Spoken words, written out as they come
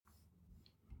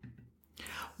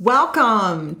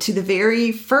Welcome to the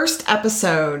very first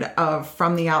episode of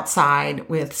From the Outside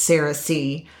with Sarah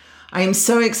C. I am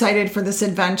so excited for this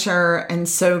adventure and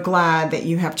so glad that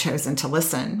you have chosen to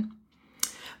listen.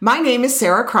 My name is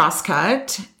Sarah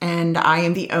Crosscut, and I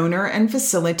am the owner and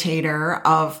facilitator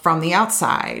of From the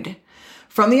Outside.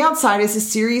 From the Outside is a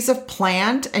series of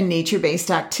plant and nature-based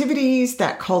activities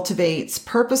that cultivates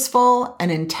purposeful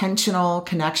and intentional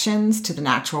connections to the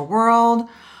natural world,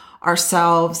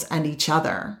 ourselves, and each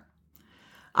other.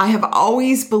 I have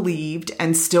always believed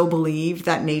and still believe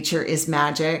that nature is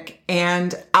magic,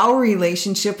 and our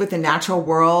relationship with the natural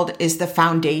world is the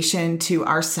foundation to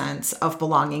our sense of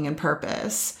belonging and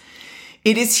purpose.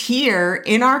 It is here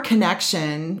in our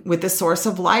connection with the source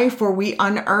of life where we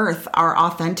unearth our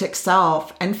authentic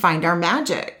self and find our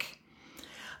magic.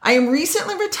 I am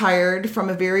recently retired from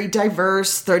a very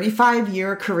diverse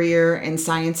 35-year career in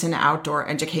science and outdoor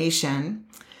education.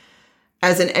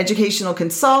 As an educational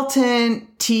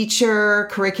consultant, teacher,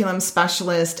 curriculum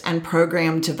specialist, and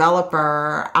program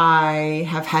developer, I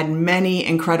have had many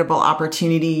incredible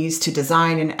opportunities to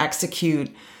design and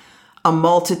execute a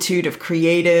multitude of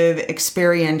creative,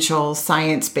 experiential,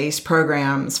 science-based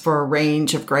programs for a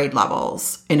range of grade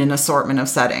levels in an assortment of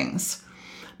settings.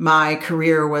 My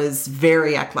career was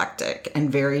very eclectic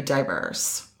and very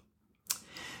diverse.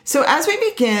 So as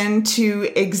we begin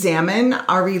to examine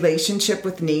our relationship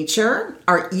with nature,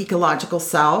 our ecological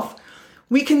self,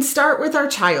 we can start with our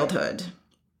childhood.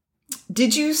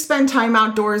 Did you spend time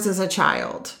outdoors as a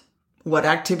child? What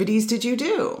activities did you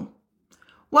do?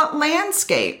 What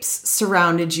landscapes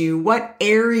surrounded you? What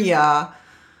area,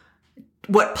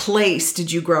 what place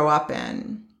did you grow up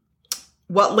in?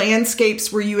 What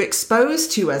landscapes were you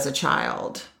exposed to as a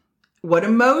child? What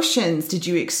emotions did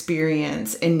you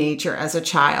experience in nature as a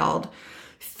child?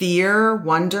 Fear,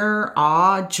 wonder,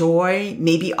 awe, joy,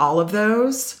 maybe all of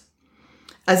those?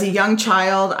 As a young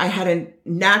child, I had a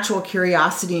natural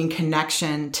curiosity and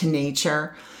connection to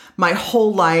nature. My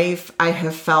whole life, I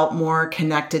have felt more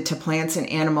connected to plants and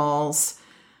animals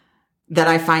that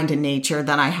I find in nature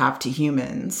than I have to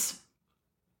humans.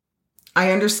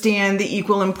 I understand the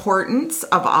equal importance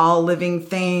of all living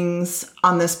things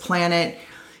on this planet,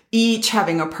 each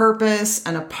having a purpose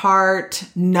and a part,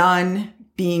 none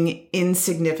being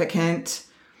insignificant.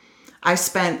 I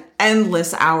spent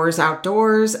endless hours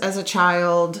outdoors as a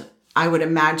child. I would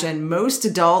imagine most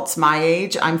adults my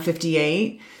age, I'm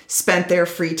 58, spent their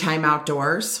free time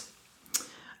outdoors.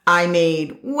 I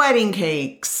made wedding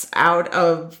cakes out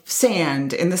of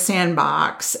sand in the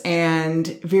sandbox and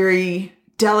very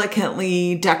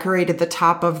delicately decorated the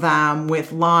top of them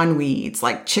with lawn weeds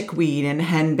like chickweed and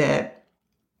henbit.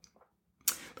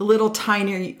 The little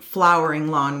tiny flowering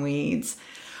lawn weeds.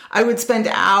 I would spend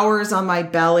hours on my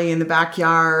belly in the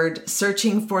backyard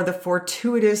searching for the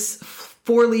fortuitous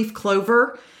four-leaf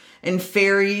clover and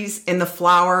fairies in the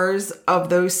flowers of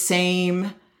those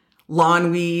same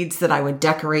lawn weeds that I would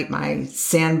decorate my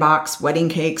sandbox wedding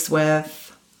cakes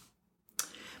with.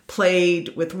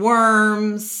 Played with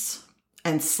worms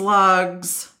and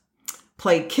slugs.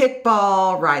 Played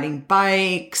kickball, riding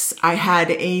bikes. I had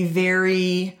a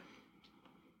very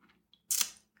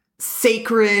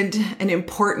sacred and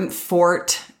important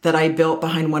fort that I built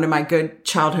behind one of my good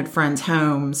childhood friends'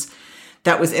 homes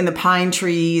that was in the pine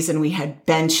trees, and we had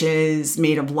benches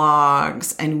made of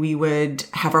logs, and we would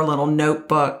have our little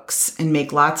notebooks and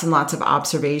make lots and lots of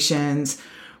observations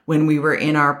when we were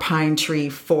in our pine tree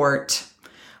fort.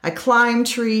 I climbed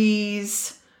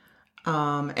trees,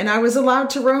 and I was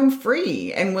allowed to roam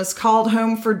free and was called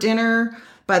home for dinner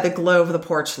by the glow of the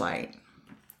porch light.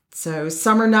 So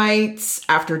summer nights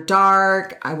after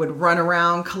dark, I would run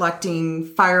around collecting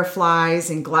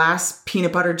fireflies in glass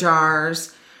peanut butter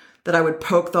jars that I would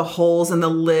poke the holes in the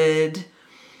lid,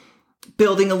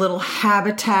 building a little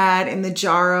habitat in the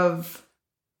jar of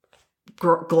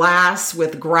glass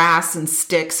with grass and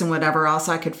sticks and whatever else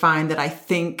I could find that I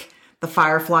think the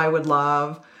firefly would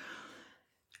love.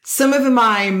 Some of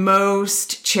my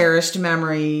most cherished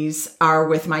memories are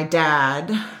with my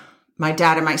dad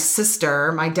and my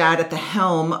sister, my dad at the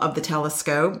helm of the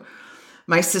telescope.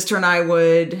 My sister and I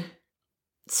would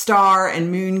star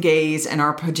and moon gaze in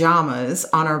our pajamas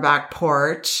on our back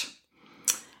porch.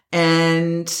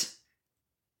 And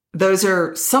those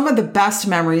are some of the best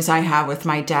memories I have with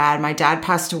my dad. My dad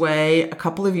passed away a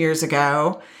couple of years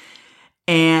ago.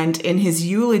 And in his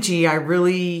eulogy, I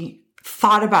really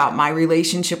thought about my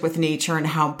relationship with nature and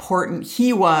how important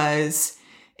he was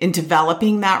in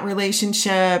developing that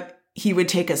relationship. He would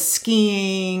take us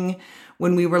skiing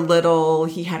when we were little.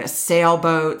 He had a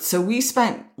sailboat. So we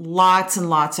spent lots and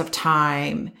lots of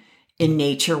time in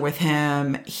nature with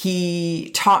him.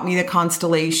 He taught me the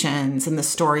constellations and the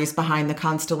stories behind the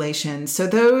constellations. So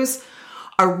those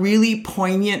are really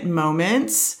poignant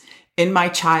moments in my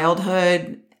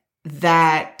childhood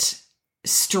that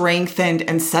strengthened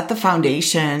and set the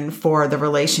foundation for the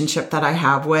relationship that I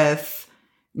have with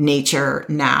nature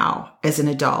now as an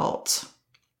adult.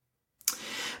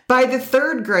 By the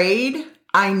third grade,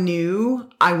 I knew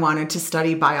I wanted to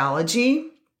study biology.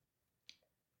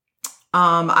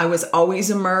 I was always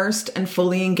immersed and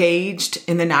fully engaged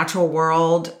in the natural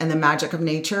world and the magic of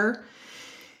nature.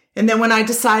 And then when I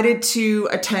decided to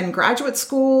attend graduate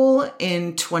school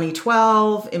in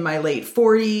 2012, in my late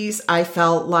 40s, I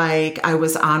felt like I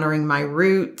was honoring my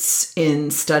roots in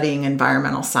studying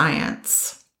environmental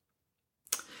science.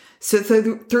 So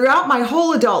throughout my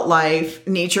whole adult life,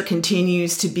 nature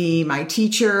continues to be my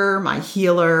teacher, my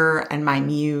healer, and my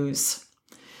muse.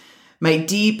 My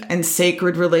deep and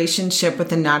sacred relationship with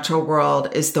the natural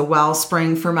world is the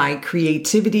wellspring for my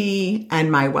creativity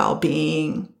and my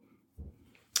well-being.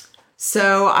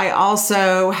 So I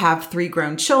also have 3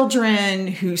 grown children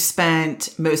who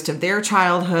spent most of their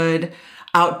childhood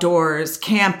outdoors,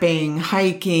 camping,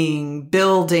 hiking,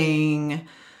 building,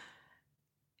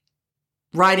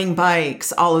 riding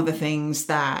bikes, all of the things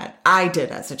that I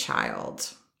did as a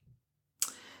child.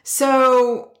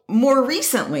 So more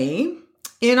recently,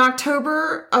 in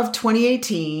October of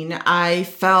 2018, I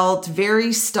felt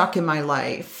very stuck in my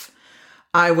life.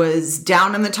 I was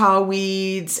down in the tall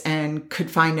weeds and could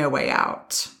find no way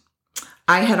out.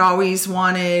 I had always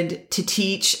wanted to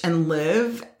teach and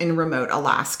live in remote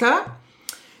Alaska.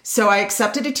 So I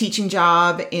accepted a teaching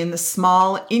job in the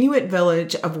small Inuit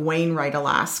village of Wainwright,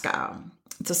 Alaska.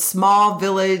 It's a small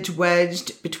village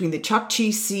wedged between the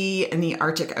Chukchi Sea and the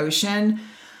Arctic Ocean,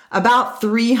 about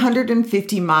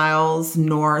 350 miles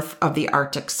north of the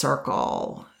Arctic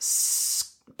Circle,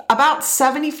 about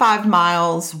 75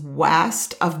 miles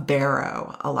west of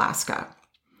Barrow, Alaska.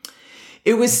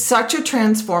 It was such a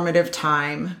transformative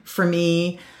time for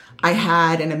me. I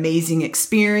had an amazing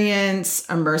experience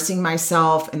immersing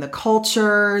myself in the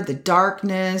culture, the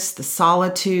darkness, the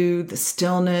solitude, the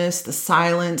stillness, the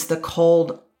silence, the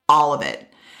cold, all of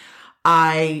it.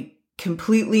 I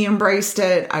completely embraced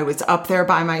it. I was up there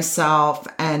by myself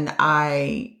and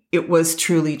it was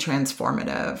truly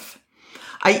transformative.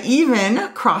 I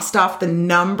even crossed off the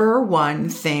number 1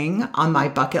 thing on my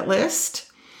bucket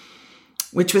list,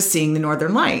 which was seeing the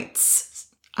Northern Lights.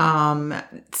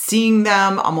 Seeing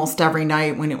them almost every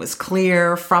night when it was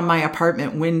clear from my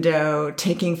apartment window,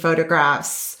 taking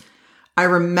photographs. I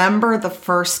remember the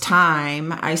first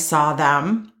time I saw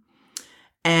them,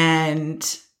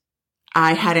 and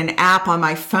I had an app on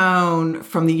my phone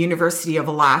from the University of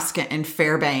Alaska in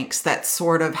Fairbanks that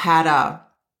sort of had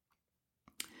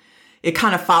it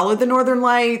kind of followed the Northern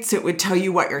Lights. It would tell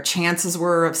you what your chances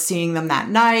were of seeing them that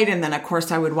night. And then, of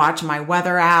course, I would watch my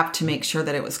weather app to make sure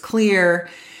that it was clear.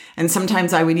 And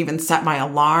sometimes I would even set my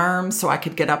alarm so I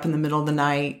could get up in the middle of the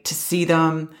night to see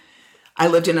them. I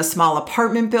lived in a small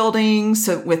apartment building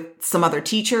with some other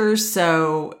teachers.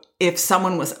 So if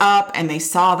someone was up and they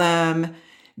saw them,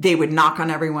 they would knock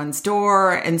on everyone's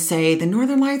door and say, "The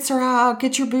Northern Lights are out.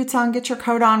 Get your boots on, get your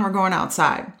coat on. We're going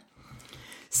outside."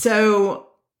 So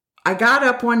I got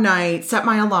up one night, set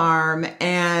my alarm,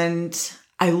 and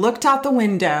I looked out the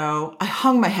window. I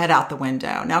hung my head out the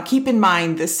window. Now, keep in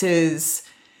mind, this is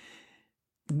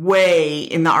way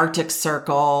in the Arctic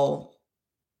Circle,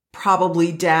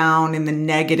 probably down in the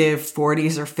negative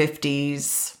 40s or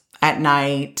 50s at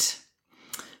night.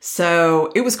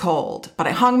 So it was cold, but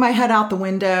I hung my head out the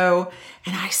window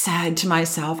and I said to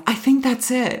myself, I think that's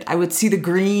it. I would see the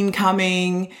green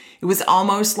coming. It was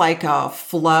almost like a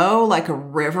flow, like a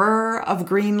river of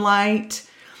green light.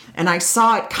 And I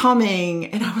saw it coming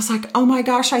and I was like, oh my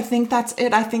gosh, I think that's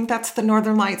it. I think that's the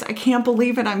Northern Lights. I can't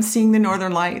believe it. I'm seeing the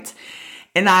Northern Lights.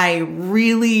 And I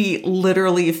really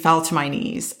literally fell to my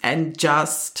knees and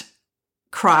just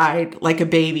cried like a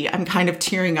baby. I'm kind of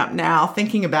tearing up now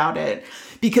thinking about it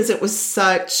because it was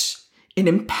such an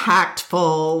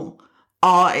impactful,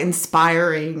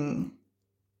 awe-inspiring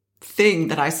thing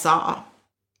that I saw.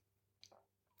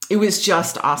 It was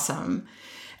just awesome.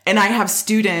 And I have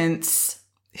students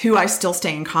who I still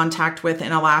stay in contact with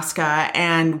in Alaska.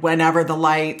 And whenever the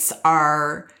lights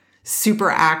are super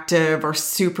active or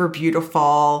super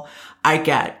beautiful, I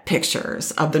get pictures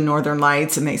of the Northern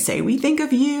Lights and they say, we think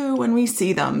of you when we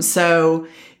see them. So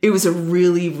it was a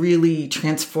really, really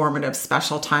transformative,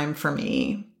 special time for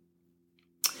me.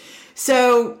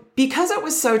 So because it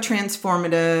was so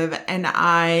transformative and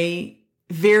I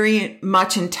very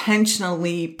much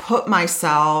intentionally put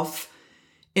myself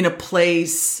in a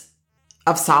place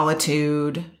of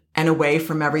solitude and away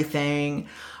from everything.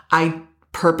 I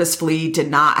purposefully did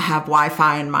not have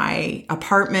Wi-Fi in my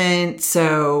apartment,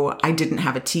 so I didn't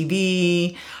have a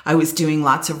TV. I was doing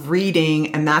lots of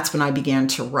reading, and that's when I began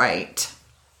to write.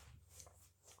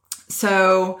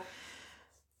 So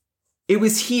it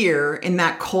was here in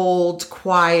that cold,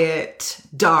 quiet,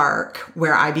 dark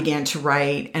where I began to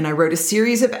write, and I wrote a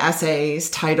series of essays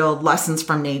titled Lessons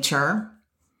from Nature.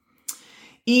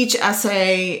 Each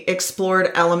essay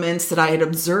explored elements that I had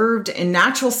observed in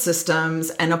natural systems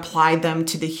and applied them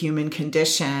to the human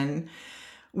condition.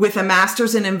 With a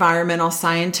master's in environmental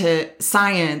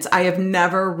science, I have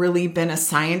never really been a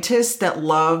scientist that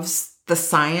loves the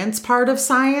science part of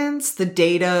science, the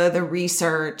data, the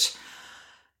research.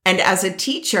 And as a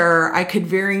teacher, I could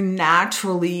very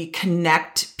naturally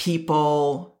connect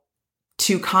people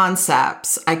to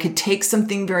concepts. I could take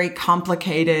something very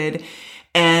complicated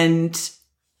and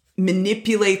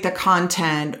manipulate the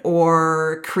content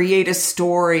or create a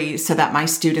story so that my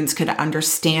students could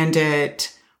understand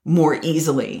it more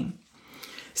easily.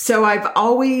 So I've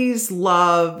always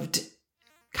loved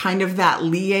kind of that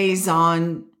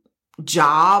liaison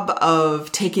job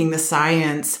of taking the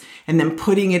science and then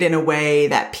putting it in a way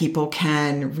that people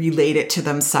can relate it to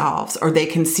themselves, or they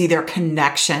can see their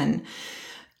connection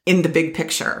in the big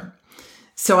picture.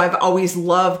 So I've always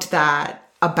loved that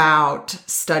about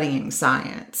studying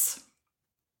science.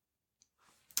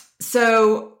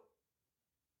 So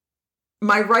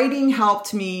my writing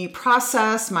helped me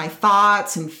process my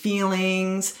thoughts and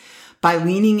feelings by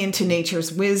leaning into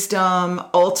nature's wisdom,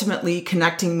 ultimately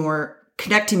connecting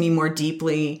me more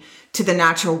deeply to the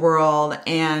natural world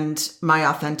and my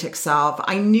authentic self.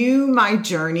 I knew my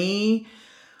journey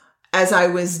as I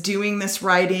was doing this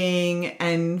writing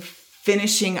and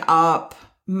finishing up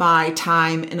my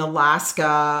time in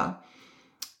Alaska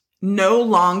no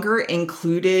longer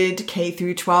included K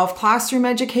through 12 classroom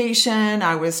education.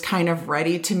 I was kind of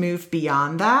ready to move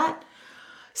beyond that.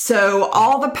 So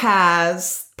all the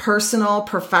paths, personal,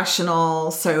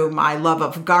 professional, so my love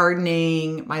of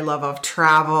gardening, my love of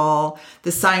travel,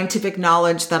 the scientific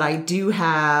knowledge that I do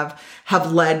have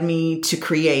led me to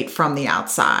create From the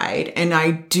Outside. And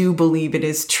I do believe it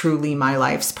is truly my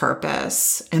life's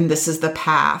purpose. And this is the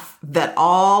path that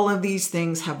all of these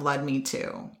things have led me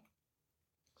to.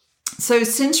 So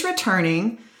since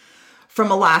returning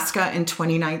from Alaska in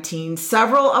 2019,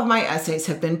 several of my essays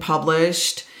have been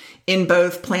published in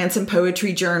both Plants and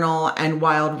Poetry Journal and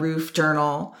Wild Roof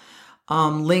Journal.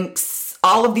 Links,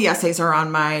 all of the essays are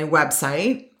on my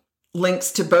website. Links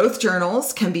to both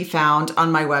journals can be found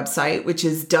on my website, which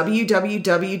is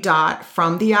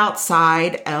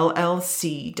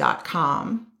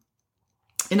www.fromtheoutsideLLC.com.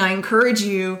 And I encourage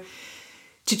you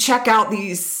to check out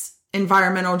these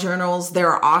environmental journals.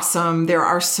 They're awesome. There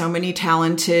are so many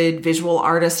talented visual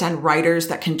artists and writers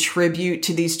that contribute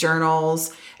to these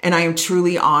journals. And I am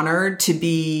truly honored to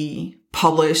be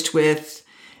published with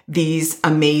these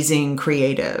amazing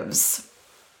creatives.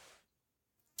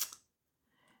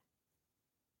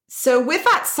 So with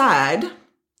that said,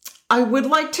 I would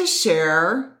like to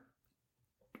share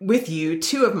with you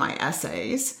two of my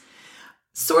essays,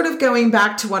 sort of going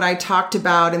back to what I talked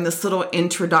about in this little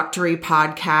introductory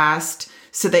podcast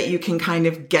so that you can kind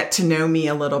of get to know me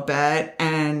a little bit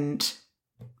and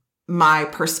my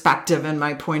perspective and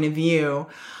my point of view.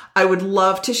 I would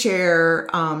love to share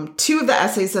two of the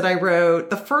essays that I wrote.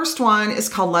 The first one is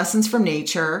called Lessons from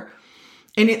Nature,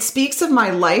 and it speaks of my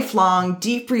lifelong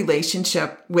deep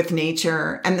relationship with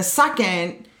nature. And the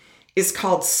second is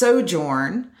called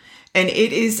Sojourn, and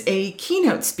it is a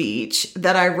keynote speech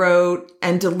that I wrote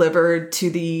and delivered to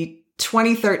the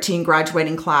 2013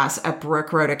 graduating class at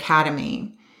Brook Road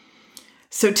Academy.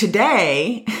 So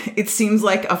today, it seems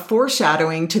like a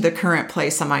foreshadowing to the current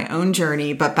place on my own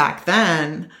journey, but back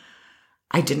then,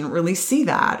 I didn't really see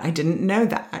that. I didn't know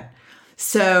that.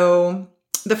 So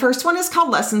the first one is called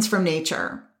Lessons from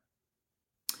Nature.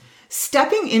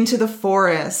 Stepping into the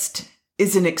forest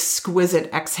is an exquisite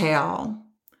exhale.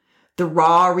 The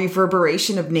raw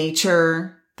reverberation of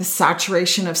nature, the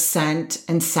saturation of scent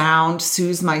and sound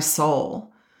soothes my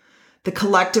soul. The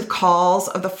collective calls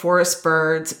of the forest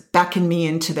birds beckon me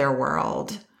into their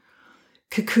world.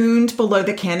 Cocooned below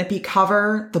the canopy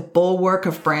cover, the bulwark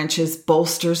of branches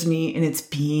bolsters me in its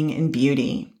being and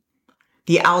beauty.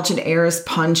 The algid air is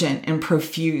pungent and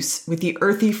profuse with the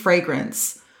earthy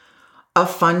fragrance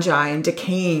of fungi and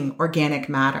decaying organic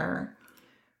matter.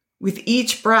 With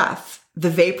each breath, the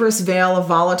vaporous veil of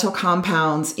volatile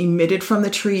compounds emitted from the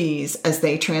trees as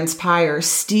they transpire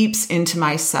steeps into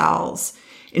my cells,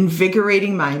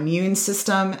 invigorating my immune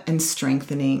system and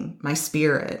strengthening my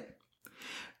spirit.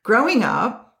 Growing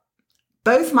up,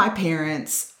 Both my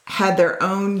parents had their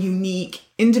own unique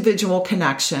individual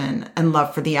connection and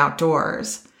love for the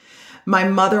outdoors. My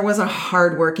mother was a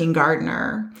hardworking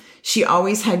gardener. She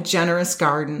always had generous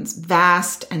gardens,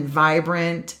 vast and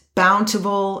vibrant,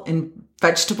 bountiful in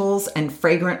vegetables and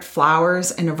fragrant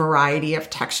flowers in a variety of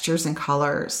textures and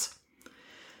colors.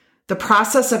 The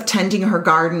process of tending her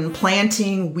garden,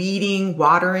 planting, weeding,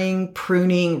 watering,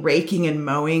 pruning, raking, and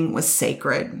mowing was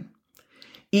sacred.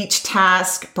 Each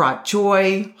task brought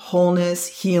joy, wholeness,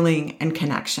 healing, and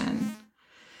connection.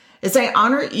 As I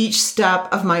honor each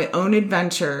step of my own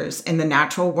adventures in the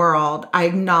natural world, I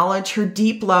acknowledge her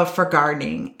deep love for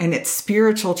gardening and its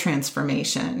spiritual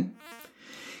transformation.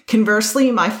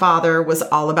 Conversely, my father was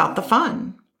all about the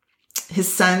fun.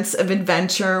 His sense of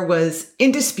adventure was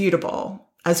indisputable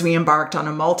as we embarked on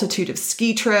a multitude of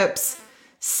ski trips,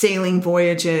 sailing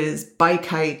voyages, bike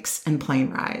hikes, and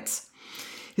plane rides.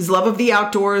 His love of the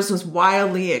outdoors was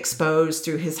wildly exposed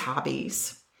through his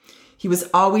hobbies. He was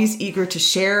always eager to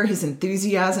share his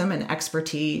enthusiasm and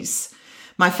expertise.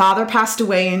 My father passed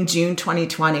away in June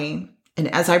 2020, and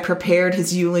as I prepared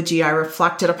his eulogy, I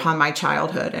reflected upon my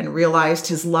childhood and realized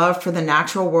his love for the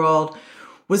natural world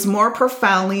was more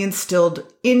profoundly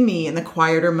instilled in me in the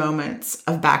quieter moments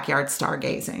of backyard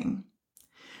stargazing.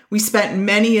 We spent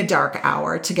many a dark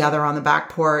hour together on the back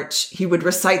porch. He would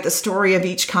recite the story of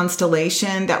each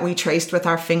constellation that we traced with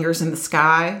our fingers in the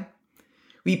sky.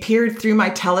 We peered through my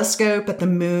telescope at the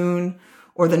moon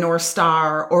or the North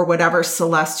Star or whatever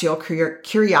celestial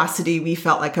curiosity we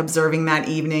felt like observing that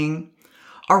evening.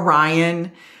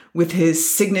 Orion, with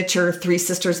his signature Three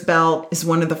Sisters belt, is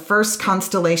one of the first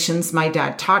constellations my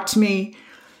dad taught me,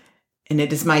 and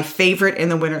it is my favorite in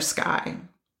the winter sky.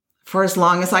 For as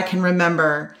long as I can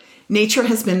remember, nature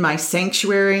has been my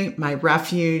sanctuary, my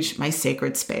refuge, my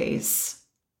sacred space.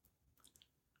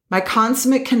 My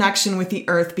consummate connection with the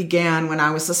earth began when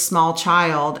I was a small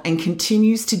child and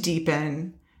continues to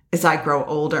deepen as I grow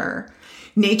older.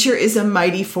 Nature is a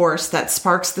mighty force that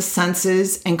sparks the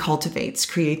senses and cultivates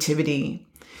creativity.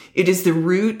 It is the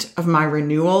root of my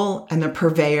renewal and the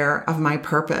purveyor of my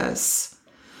purpose.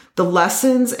 The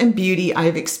lessons and beauty I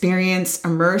have experienced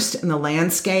immersed in the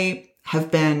landscape have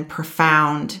been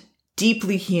profound,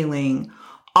 deeply healing,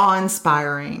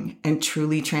 awe-inspiring, and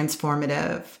truly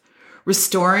transformative.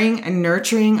 Restoring and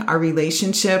nurturing our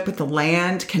relationship with the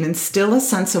land can instill a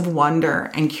sense of wonder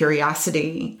and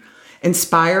curiosity,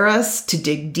 inspire us to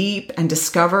dig deep and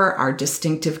discover our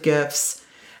distinctive gifts,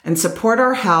 and support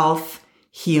our health,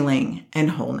 healing,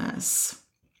 and wholeness.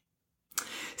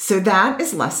 So that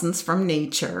is Lessons from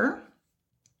Nature.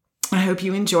 I hope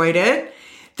you enjoyed it.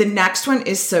 The next one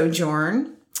is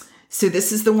Sojourn. So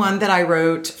this is the one that I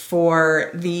wrote for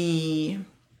the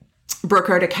Brook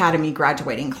Road Academy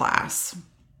graduating class.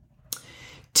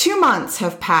 2 months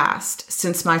have passed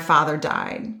since my father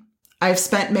died. I have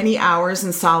spent many hours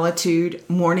in solitude,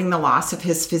 mourning the loss of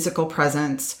his physical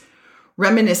presence,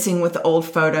 reminiscing with old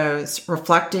photos,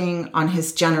 reflecting on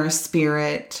his generous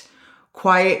spirit,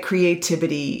 quiet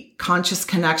creativity, conscious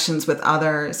connections with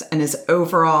others, and his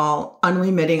overall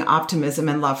unremitting optimism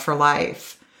and love for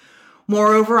life.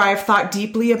 Moreover, I have thought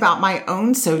deeply about my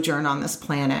own sojourn on this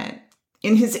planet.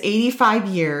 In his 85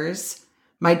 years,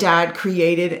 my dad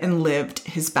created and lived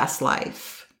his best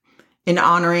life. In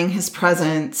honoring his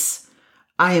presence,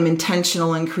 I am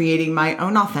intentional in creating my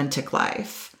own authentic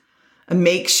life. A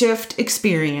makeshift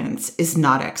experience is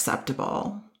not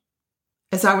acceptable.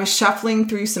 As I was shuffling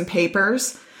through some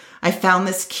papers, I found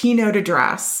this keynote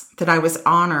address that I was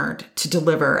honored to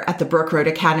deliver at the Brook Road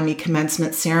Academy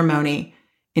commencement ceremony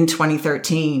in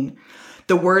 2013.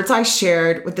 The words I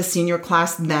shared with the senior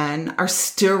class then are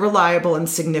still reliable and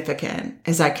significant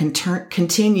as I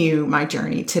continue my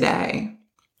journey today.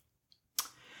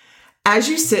 As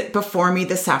you sit before me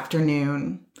this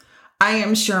afternoon, I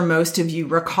am sure most of you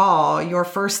recall your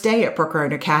first day at Brook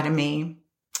Road Academy.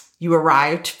 You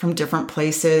arrived from different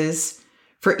places.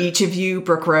 For each of you,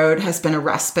 Brook Road has been a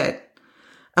respite,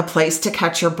 a place to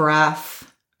catch your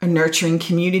breath, a nurturing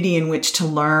community in which to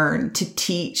learn, to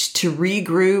teach, to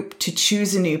regroup, to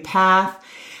choose a new path,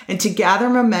 and to gather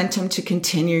momentum to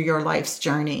continue your life's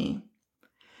journey.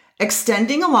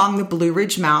 Extending along the Blue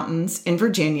Ridge Mountains in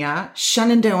Virginia,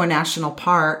 Shenandoah National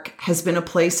Park has been a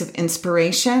place of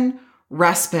inspiration,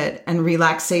 respite, and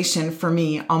relaxation for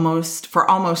me for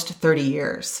almost 30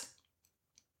 years.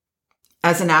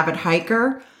 As an avid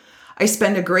hiker, I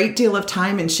spend a great deal of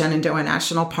time in Shenandoah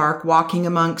National Park walking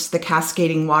amongst the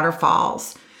cascading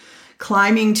waterfalls,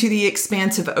 climbing to the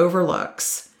expansive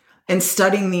overlooks, and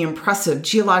studying the impressive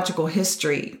geological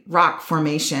history, rock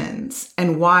formations,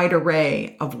 and wide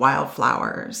array of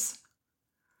wildflowers.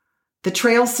 The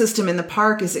trail system in the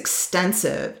park is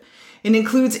extensive. It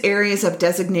includes areas of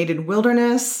designated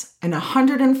wilderness and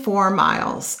 104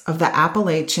 miles of the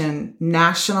Appalachian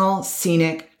National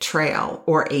Scenic Trail,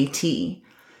 or AT.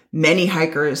 Many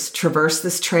hikers traverse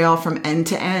this trail from end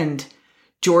to end,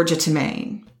 Georgia to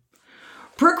Maine.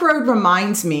 Brook Road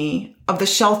reminds me of the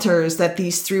shelters that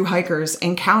these thru hikers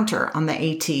encounter on the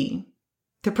AT.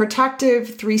 The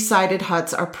protective three-sided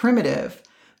huts are primitive,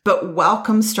 but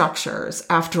welcome structures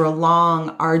after a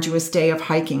long, arduous day of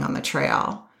hiking on the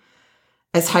trail.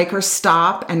 As hikers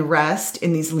stop and rest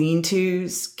in these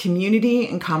lean-tos, community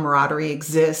and camaraderie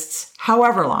exists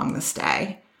however long the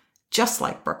stay, just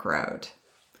like Brook Road.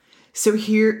 So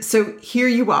here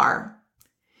you are.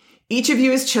 Each of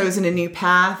you has chosen a new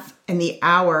path, and the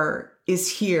hour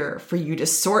is here for you to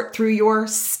sort through your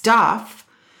stuff,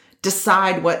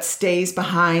 decide what stays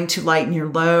behind to lighten your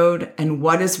load, and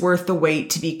what is worth the wait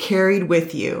to be carried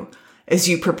with you as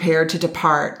you prepare to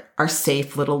depart our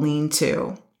safe little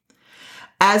lean-to.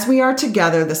 As we are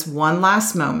together this one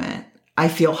last moment, I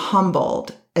feel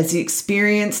humbled as the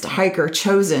experienced hiker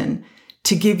chosen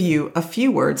to give you a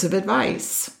few words of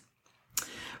advice.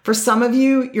 For some of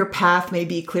you, your path may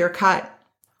be clear-cut.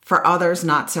 For others,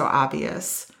 not so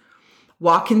obvious.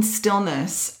 Walk in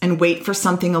stillness and wait for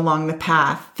something along the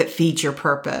path that feeds your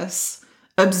purpose.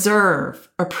 Observe,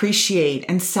 appreciate,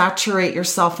 and saturate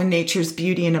yourself in nature's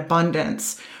beauty and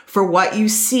abundance, for what you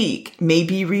seek may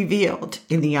be revealed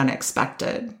in the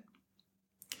unexpected.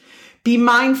 Be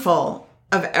mindful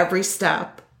of every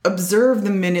step. Observe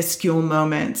the minuscule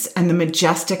moments and the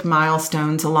majestic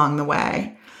milestones along the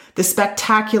way. The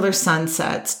spectacular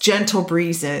sunsets, gentle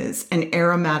breezes, and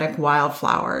aromatic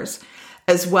wildflowers,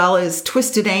 as well as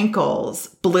twisted ankles,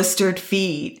 blistered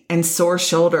feet, and sore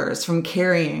shoulders from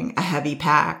carrying a heavy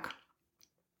pack.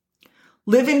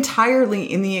 Live entirely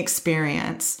in the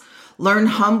experience. Learn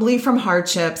humbly from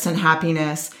hardships and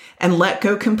happiness, and let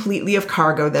go completely of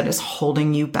cargo that is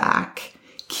holding you back.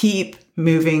 Keep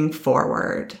moving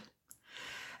forward.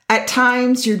 At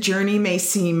times, your journey may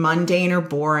seem mundane or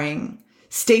boring.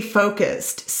 Stay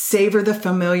focused, savor the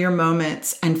familiar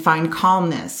moments, and find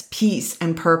calmness, peace,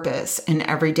 and purpose in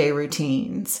everyday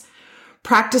routines.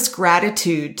 Practice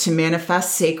gratitude to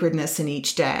manifest sacredness in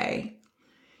each day.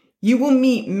 You will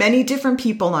meet many different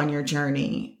people on your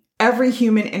journey. Every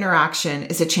human interaction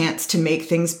is a chance to make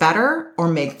things better or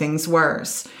make things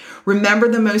worse. Remember,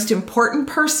 the most important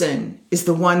person is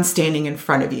the one standing in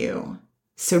front of you.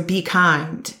 So be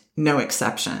kind, no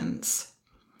exceptions.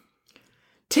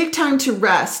 Take time to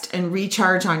rest and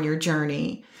recharge on your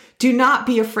journey. Do not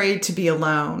be afraid to be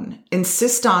alone.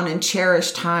 Insist on and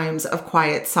cherish times of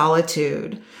quiet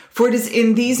solitude, for it is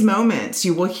in these moments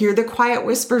you will hear the quiet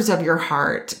whispers of your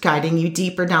heart, guiding you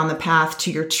deeper down the path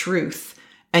to your truth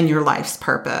and your life's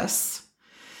purpose.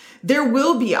 There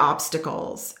will be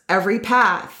obstacles. Every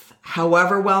path,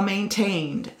 however well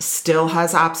maintained, still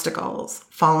has obstacles,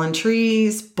 fallen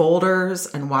trees, boulders,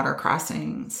 and water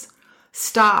crossings.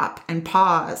 Stop and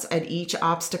pause at each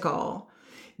obstacle.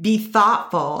 Be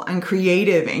thoughtful and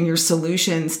creative in your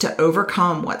solutions to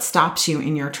overcome what stops you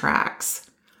in your tracks.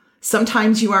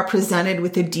 Sometimes you are presented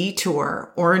with a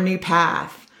detour or a new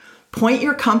path. Point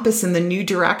your compass in the new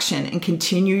direction and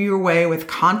continue your way with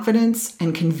confidence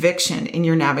and conviction in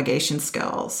your navigation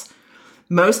skills.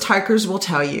 Most hikers will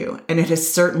tell you, and it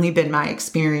has certainly been my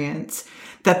experience,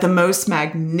 that the most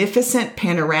magnificent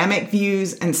panoramic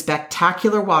views and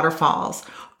spectacular waterfalls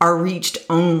are reached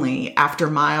only after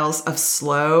miles of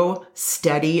slow,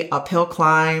 steady uphill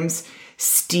climbs,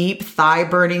 steep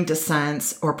thigh-burning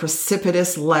descents, or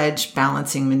precipitous ledge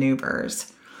balancing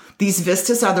maneuvers. These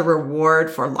vistas are the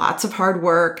reward for lots of hard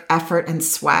work, effort, and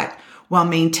sweat while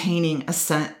maintaining a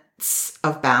sense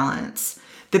of balance.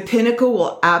 The pinnacle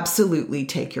will absolutely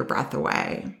take your breath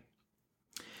away.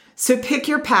 So pick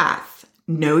your path.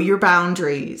 Know your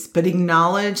boundaries, but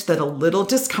acknowledge that a little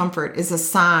discomfort is a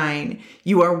sign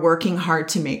you are working hard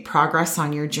to make progress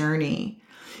on your journey.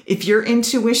 If your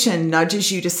intuition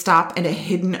nudges you to stop at a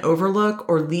hidden overlook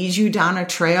or leads you down a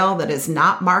trail that is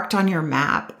not marked on your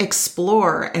map,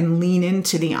 explore and lean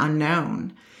into the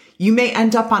unknown. You may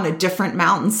end up on a different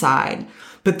mountainside,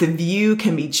 but the view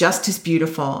can be just as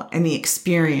beautiful and the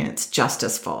experience just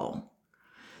as full.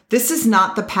 This is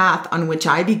not the path on which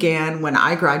I began when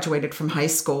I graduated from high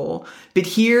school, but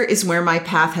here is where my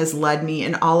path has led me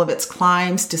in all of its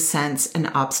climbs, descents, and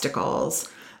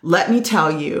obstacles. Let me tell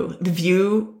you, the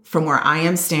view from where I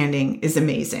am standing is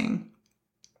amazing.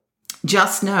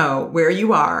 Just know where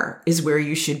you are is where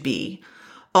you should be.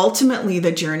 Ultimately,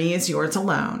 the journey is yours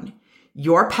alone.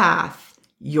 Your path,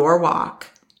 your walk,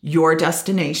 your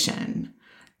destination.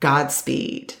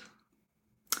 Godspeed.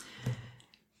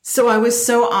 So I was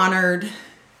so honored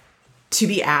to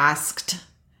be asked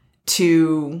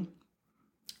to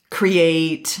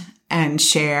create and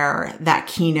share that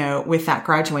keynote with that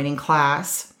graduating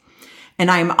class.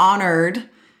 And I'm honored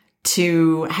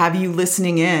to have you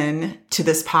listening in to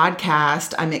this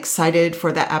podcast. I'm excited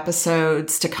for the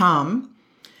episodes to come.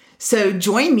 So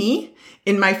join me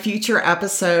in my future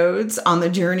episodes on the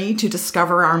journey to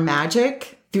discover our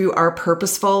magic through our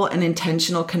purposeful and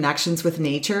intentional connections with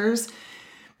natures,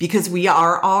 because we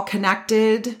are all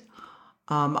connected,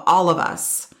 all of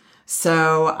us.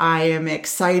 So I am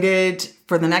excited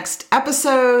for the next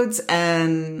episodes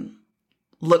and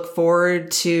look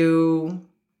forward to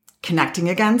connecting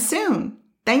again soon.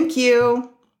 Thank you.